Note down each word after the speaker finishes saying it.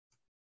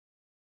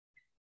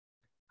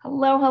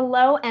Hello,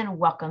 hello, and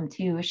welcome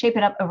to Shape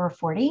It Up Over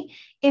 40.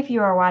 If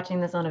you are watching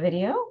this on a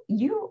video,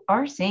 you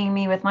are seeing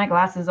me with my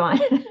glasses on.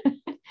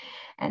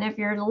 And if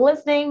you're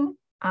listening,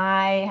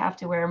 I have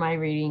to wear my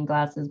reading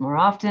glasses more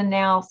often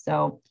now.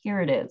 So here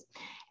it is.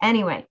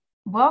 Anyway,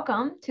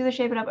 welcome to the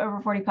Shape It Up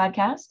Over 40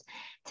 podcast.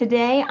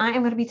 Today, I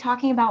am going to be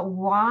talking about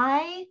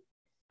why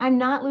I'm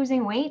not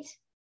losing weight,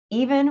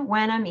 even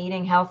when I'm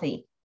eating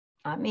healthy.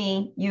 Not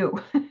me,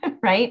 you,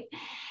 right?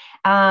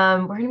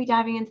 We're going to be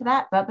diving into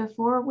that. But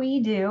before we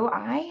do,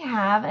 I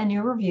have a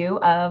new review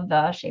of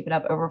the Shape It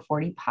Up Over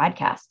 40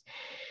 podcast.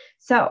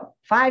 So,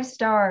 5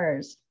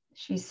 stars.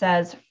 She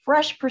says,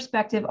 fresh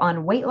perspective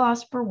on weight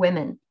loss for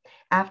women.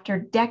 After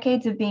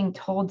decades of being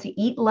told to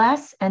eat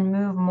less and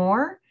move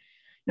more,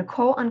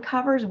 Nicole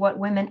uncovers what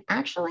women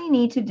actually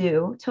need to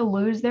do to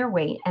lose their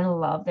weight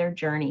and love their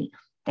journey.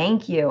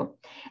 Thank you.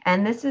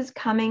 And this is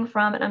coming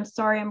from, and I'm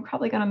sorry, I'm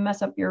probably going to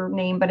mess up your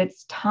name, but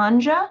it's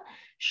Tanja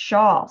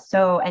Shaw.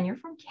 And you're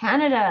from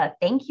Canada.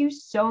 Thank you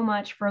so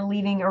much for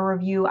leaving a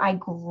review. I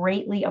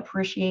greatly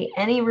appreciate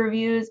any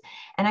reviews,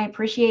 and I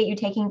appreciate you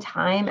taking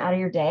time out of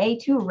your day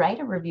to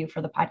write a review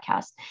for the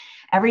podcast.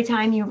 Every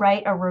time you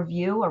write a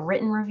review, a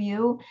written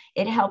review,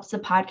 it helps the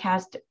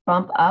podcast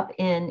bump up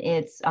in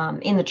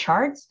the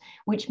charts,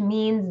 which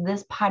means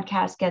this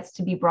podcast gets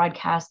to be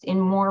broadcast in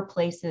more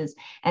places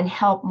and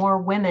help more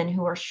women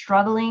who are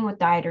struggling with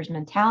dieter's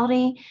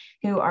mentality,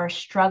 who are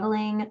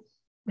struggling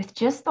with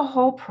just the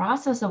whole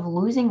process of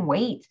losing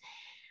weight.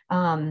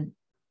 I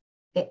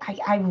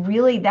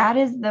really, that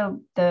is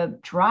the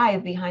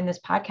drive behind this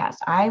podcast.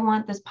 I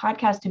want this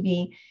podcast to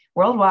be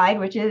worldwide,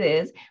 which it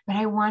is, but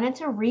I wanted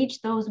to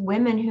reach those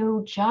women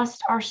who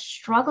just are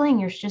struggling.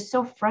 You're just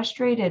so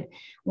frustrated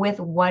with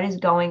what is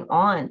going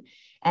on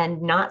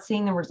and not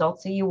seeing the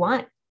results that you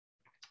want.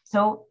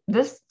 So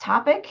this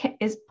topic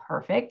is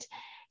perfect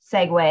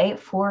segue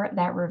for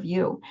that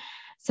review.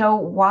 So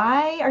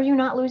why are you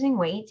not losing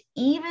weight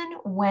even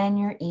when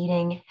you're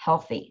eating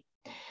healthy?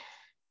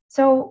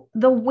 So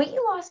the weight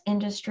loss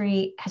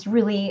industry has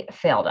really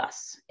failed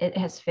us. It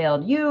has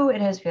failed you.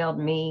 It has failed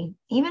me,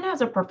 even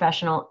as a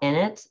professional in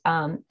it.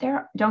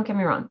 Don't get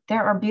me wrong,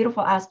 there are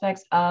beautiful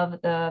aspects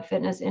of the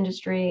fitness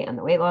industry and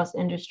the weight loss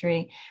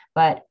industry,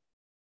 but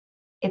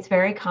it's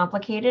very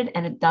complicated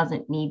and it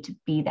doesn't need to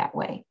be that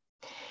way.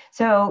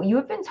 So you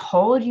have been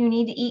told you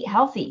need to eat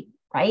healthy,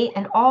 right?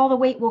 And all the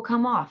weight will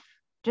come off.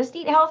 Just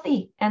eat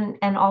healthy and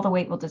all the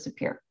weight will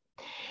disappear.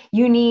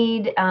 You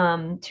need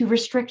to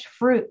restrict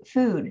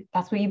food.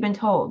 That's what you've been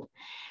told.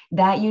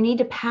 That you need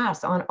to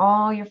pass on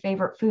all your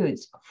favorite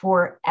foods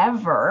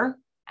forever,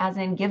 as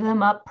in give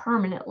them up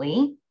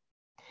permanently.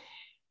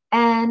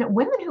 And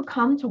women who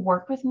come to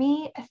work with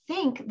me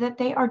think that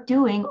they are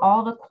doing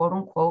all the quote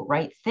unquote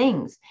right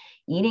things,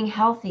 eating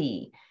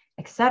healthy,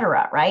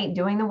 etc., right?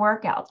 Doing the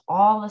workouts,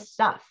 all the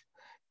stuff.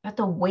 But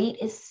the weight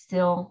is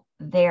still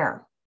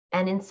there.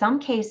 And in some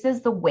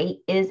cases, the weight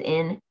is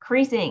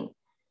increasing,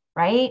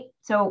 right?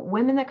 So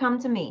women that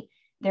come to me,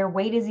 their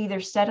weight is either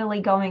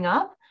steadily going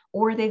up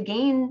or they've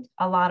gained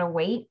a lot of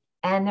weight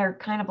and they're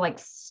kind of like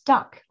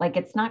stuck, like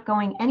it's not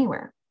going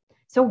anywhere.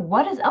 So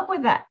what is up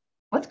with that?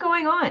 What's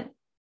going on?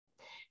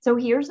 So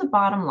here's the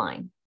bottom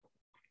line.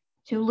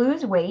 To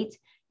lose weight,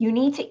 you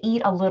need to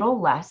eat a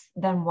little less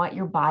than what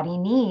your body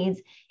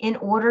needs in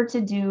order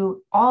to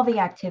do all the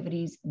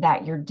activities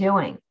that you're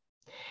doing.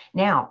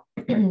 Now,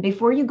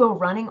 before you go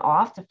running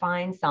off to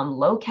find some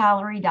low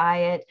calorie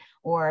diet,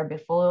 or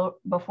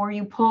before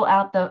you pull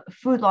out the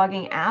food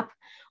logging app,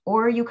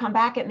 or you come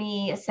back at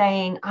me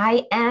saying,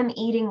 I am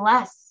eating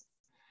less,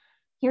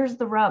 here's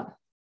the rub.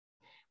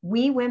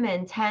 We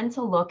women tend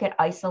to look at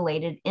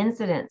isolated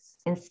incidents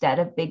instead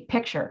of big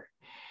picture.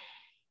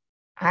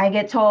 I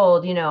get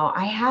told,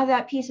 I had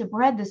that piece of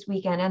bread this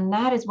weekend and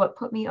that is what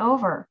put me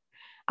over.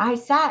 I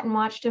sat and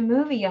watched a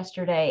movie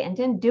yesterday and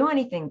didn't do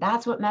anything.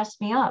 That's what messed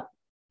me up.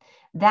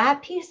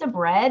 That piece of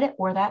bread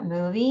or that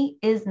movie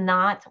is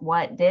not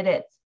what did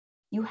it.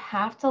 You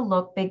have to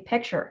look big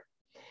picture.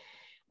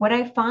 What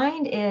I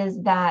find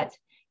is that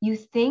you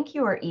think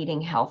you are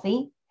eating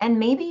healthy, and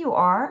maybe you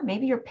are,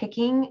 maybe you're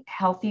picking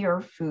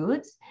healthier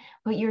foods,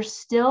 but you're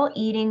still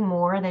eating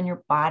more than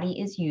your body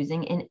is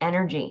using in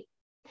energy.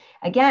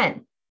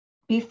 Again,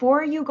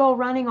 before you go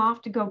running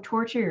off to go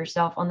torture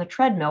yourself on the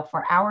treadmill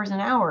for hours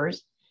and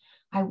hours,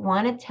 I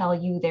want to tell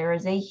you there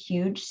is a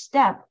huge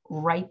step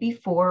right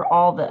before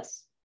all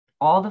this,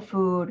 all the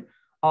food,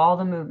 all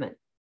the movement.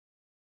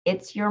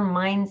 It's your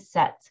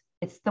mindset.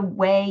 It's the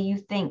way you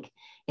think.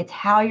 It's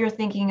how you're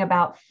thinking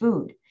about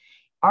food.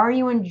 Are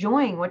you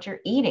enjoying what you're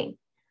eating?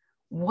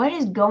 What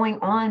is going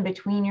on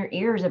between your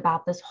ears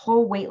about this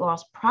whole weight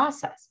loss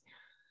process?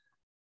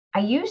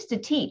 I used to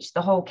teach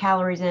the whole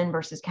calories in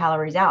versus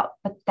calories out,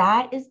 but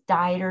that is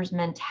dieters'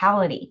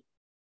 mentality.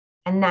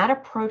 And that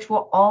approach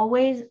will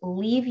always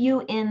leave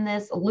you in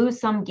this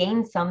lose some,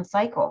 gain some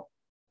cycle.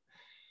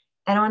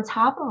 And on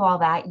top of all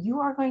that,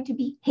 you are going to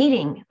be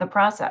hating the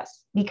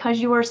process because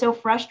you are so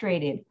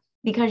frustrated,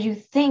 because you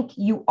think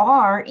you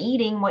are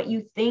eating what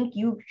you think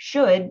you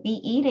should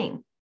be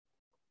eating.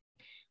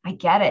 I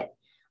get it.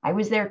 I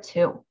was there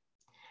too.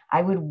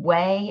 I would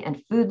weigh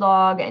and food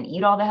log and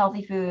eat all the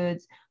healthy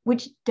foods,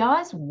 which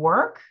does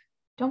work.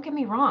 Don't get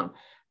me wrong,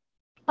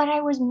 but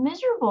I was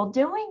miserable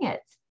doing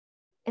it.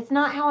 It's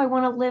not how I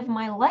want to live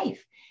my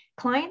life.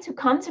 Clients who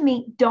come to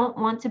me don't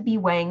want to be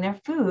weighing their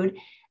food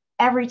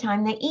every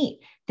time they eat.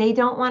 They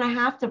don't want to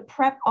have to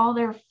prep all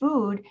their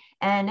food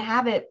and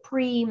have it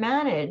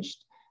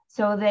pre-managed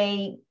so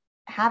they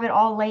have it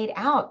all laid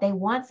out. They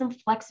want some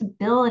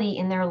flexibility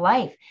in their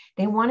life.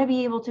 They want to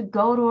be able to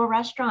go to a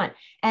restaurant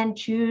and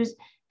choose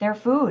their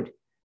food.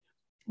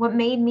 What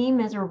made me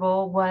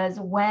miserable was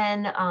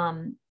when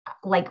I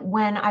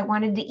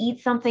wanted to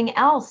eat something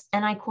else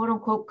and I quote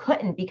unquote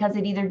couldn't because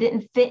it either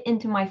didn't fit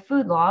into my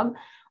food log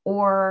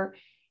or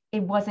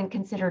it wasn't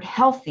considered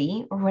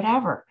healthy or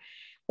whatever.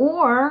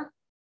 Or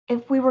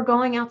if we were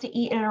going out to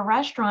eat at a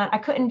restaurant, I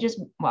couldn't just,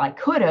 well, I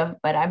could have,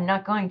 but I'm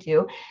not going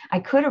to. I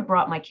could have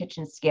brought my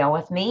kitchen scale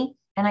with me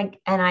and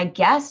I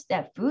guessed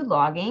at food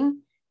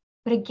logging.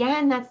 But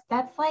again,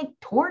 that's like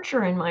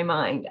torture in my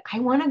mind. I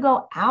want to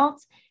go out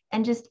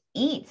and just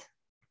eat,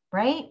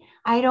 right?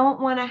 I don't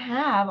want to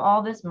have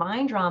all this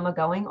mind drama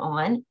going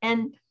on.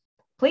 And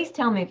please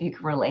tell me if you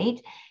can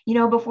relate.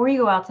 Before you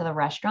go out to the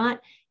restaurant,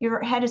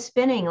 your head is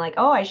spinning like,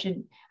 oh, I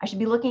should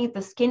be looking at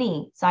the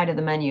skinny side of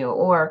the menu,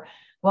 or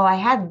well, I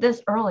had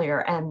this earlier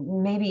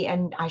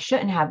and I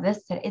shouldn't have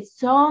this today. It's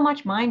so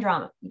much mind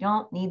drama. You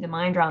don't need the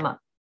mind drama.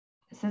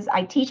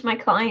 I teach my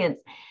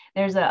clients,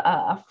 there's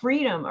a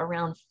freedom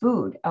around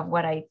food of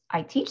what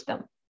I teach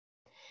them.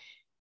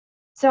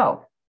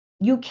 So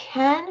you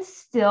can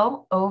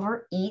still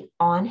overeat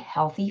on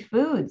healthy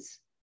foods.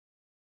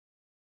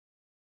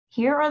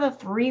 Here are the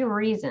 3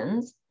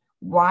 reasons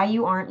why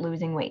you aren't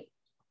losing weight.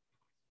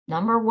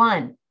 Number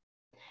 1,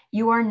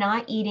 you are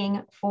not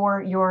eating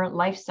for your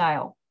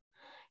lifestyle.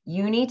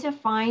 You need to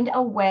find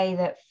a way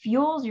that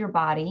fuels your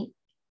body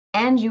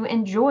and you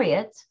enjoy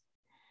it.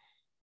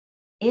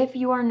 If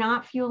you are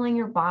not fueling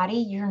your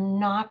body, you're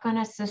not going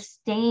to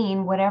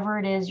sustain whatever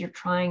it is you're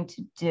trying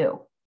to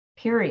do,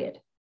 period.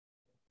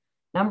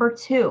 Number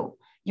 2,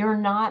 you're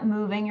not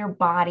moving your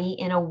body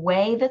in a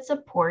way that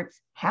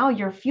supports how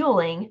you're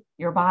fueling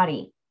your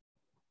body.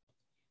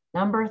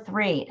 Number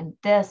 3, and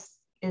this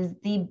is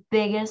the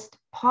biggest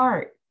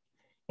part,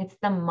 it's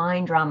the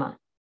mind drama.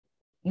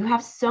 You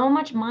have so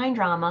much mind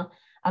drama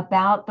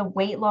about the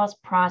weight loss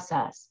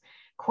process,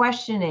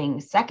 questioning,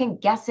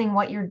 second guessing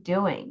what you're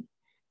doing.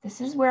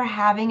 This is where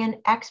having an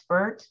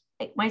expert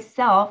like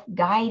myself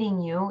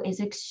guiding you is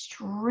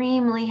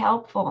extremely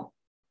helpful.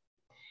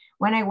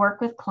 When I work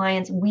with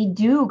clients, we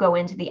do go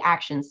into the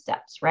action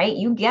steps, right?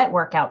 You get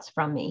workouts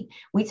from me.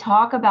 We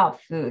talk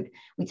about food.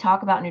 We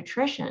talk about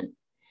nutrition.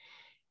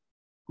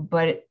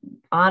 But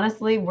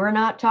honestly, we're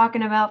not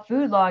talking about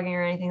food logging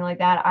or anything like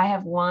that. I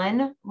have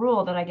one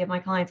rule that I give my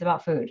clients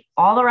about food.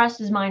 All the rest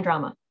is mind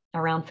drama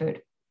around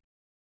food.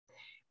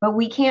 But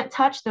we can't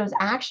touch those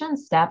action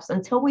steps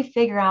until we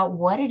figure out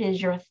what it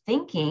is you're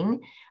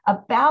thinking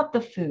about the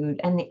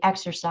food and the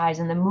exercise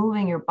and the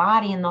moving your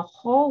body and the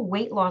whole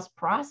weight loss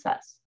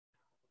process.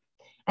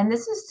 And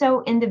this is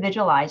so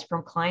individualized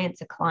from client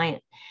to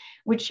client,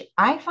 which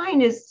I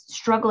find is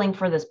struggling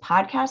for this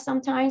podcast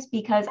sometimes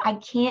because I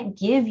can't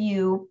give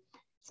you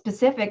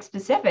specifics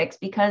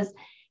because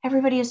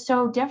everybody is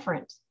so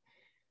different.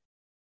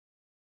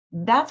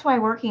 That's why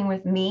working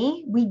with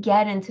me, we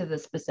get into the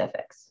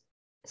specifics.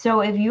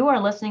 So if you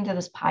are listening to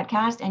this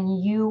podcast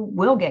and you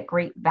will get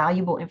great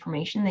valuable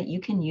information that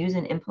you can use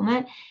and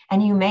implement,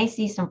 and you may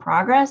see some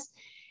progress,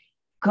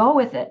 go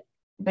with it.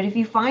 But if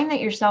you find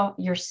that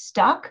you're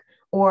stuck,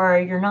 or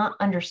you're not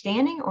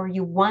understanding, or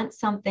you want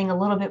something a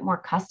little bit more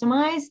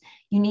customized,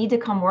 you need to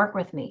come work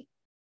with me.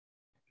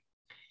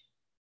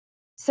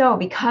 So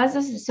because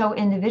this is so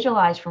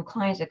individualized from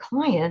client to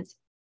client,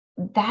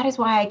 that is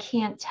why I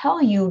can't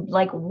tell you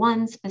like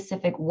one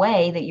specific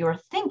way that you're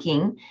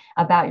thinking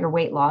about your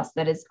weight loss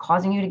that is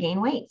causing you to gain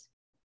weight.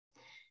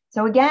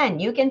 So again,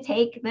 you can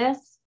take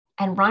this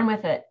and run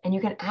with it, and you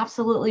can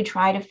absolutely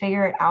try to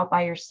figure it out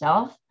by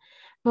yourself.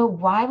 But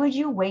why would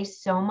you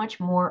waste so much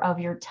more of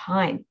your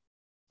time?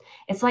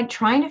 It's like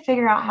trying to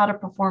figure out how to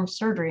perform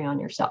surgery on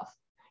yourself.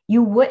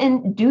 You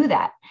wouldn't do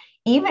that.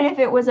 Even if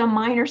it was a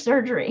minor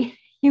surgery,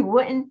 you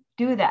wouldn't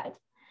do that.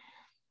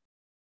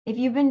 If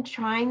you've been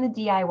trying the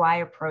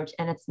DIY approach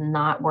and it's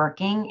not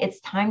working, it's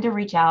time to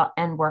reach out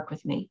and work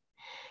with me.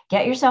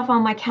 Get yourself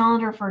on my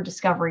calendar for a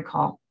discovery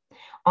call.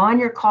 On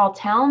your call,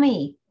 tell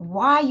me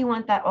why you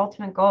want that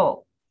ultimate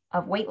goal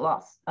of weight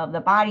loss, of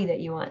the body that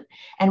you want,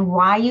 and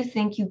why you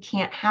think you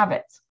can't have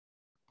it.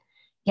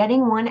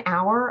 Getting 1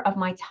 hour of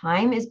my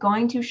time is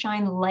going to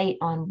shine light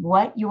on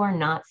what you are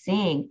not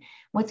seeing,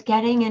 what's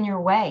getting in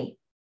your way.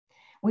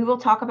 We will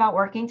talk about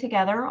working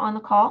together on the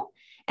call.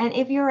 And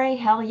if you're a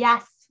hell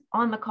yes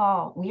on the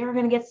call, we are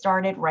going to get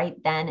started right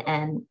then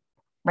and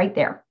right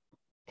there.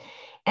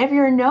 And if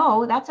you're a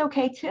no, that's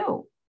okay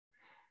too.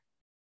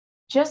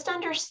 Just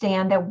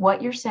understand that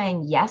what you're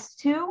saying yes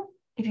to,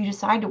 if you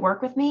decide to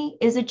work with me,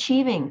 is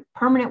achieving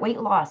permanent weight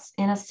loss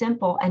in a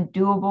simple and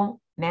doable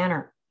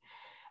manner.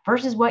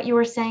 versus what you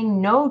are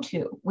saying no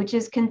to, which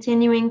is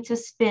continuing to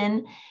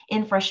spin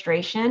in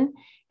frustration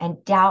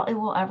and doubt it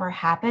will ever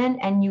happen.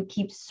 And you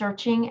keep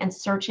searching and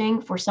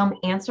searching for some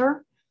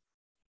answer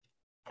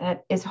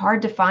that is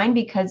hard to find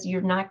because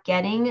you're not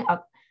getting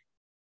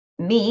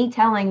me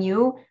telling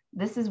you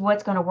this is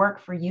what's going to work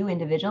for you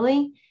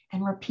individually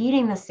and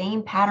repeating the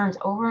same patterns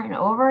over and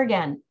over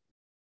again.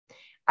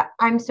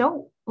 I'm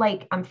so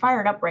I'm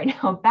fired up right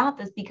now about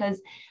this because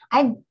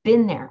I've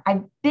been there.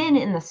 I've been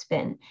in the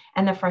spin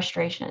and the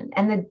frustration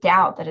and the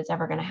doubt that it's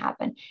ever going to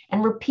happen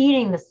and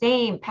repeating the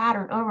same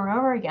pattern over and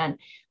over again.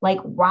 Like,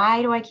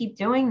 why do I keep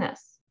doing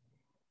this?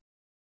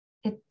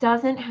 It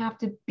doesn't have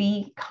to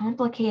be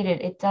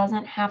complicated. It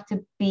doesn't have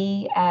to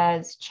be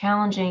as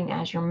challenging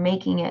as you're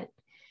making it.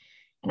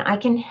 And I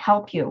can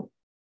help you.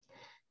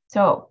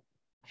 So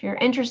if you're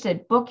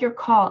interested, book your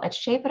call at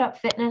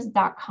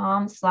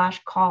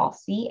shapeitupfitness.com/call,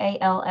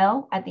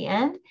 CALL at the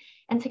end.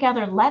 And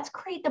together, let's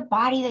create the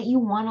body that you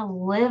want to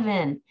live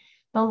in,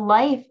 the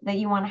life that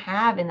you want to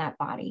have in that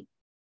body.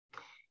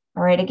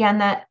 All right. Again,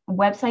 that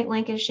website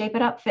link is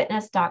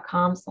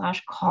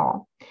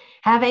shapeitupfitness.com/call.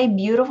 Have a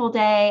beautiful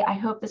day. I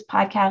hope this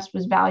podcast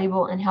was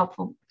valuable and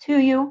helpful to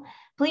you.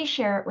 Please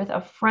share it with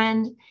a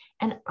friend,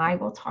 and I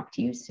will talk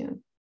to you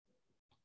soon.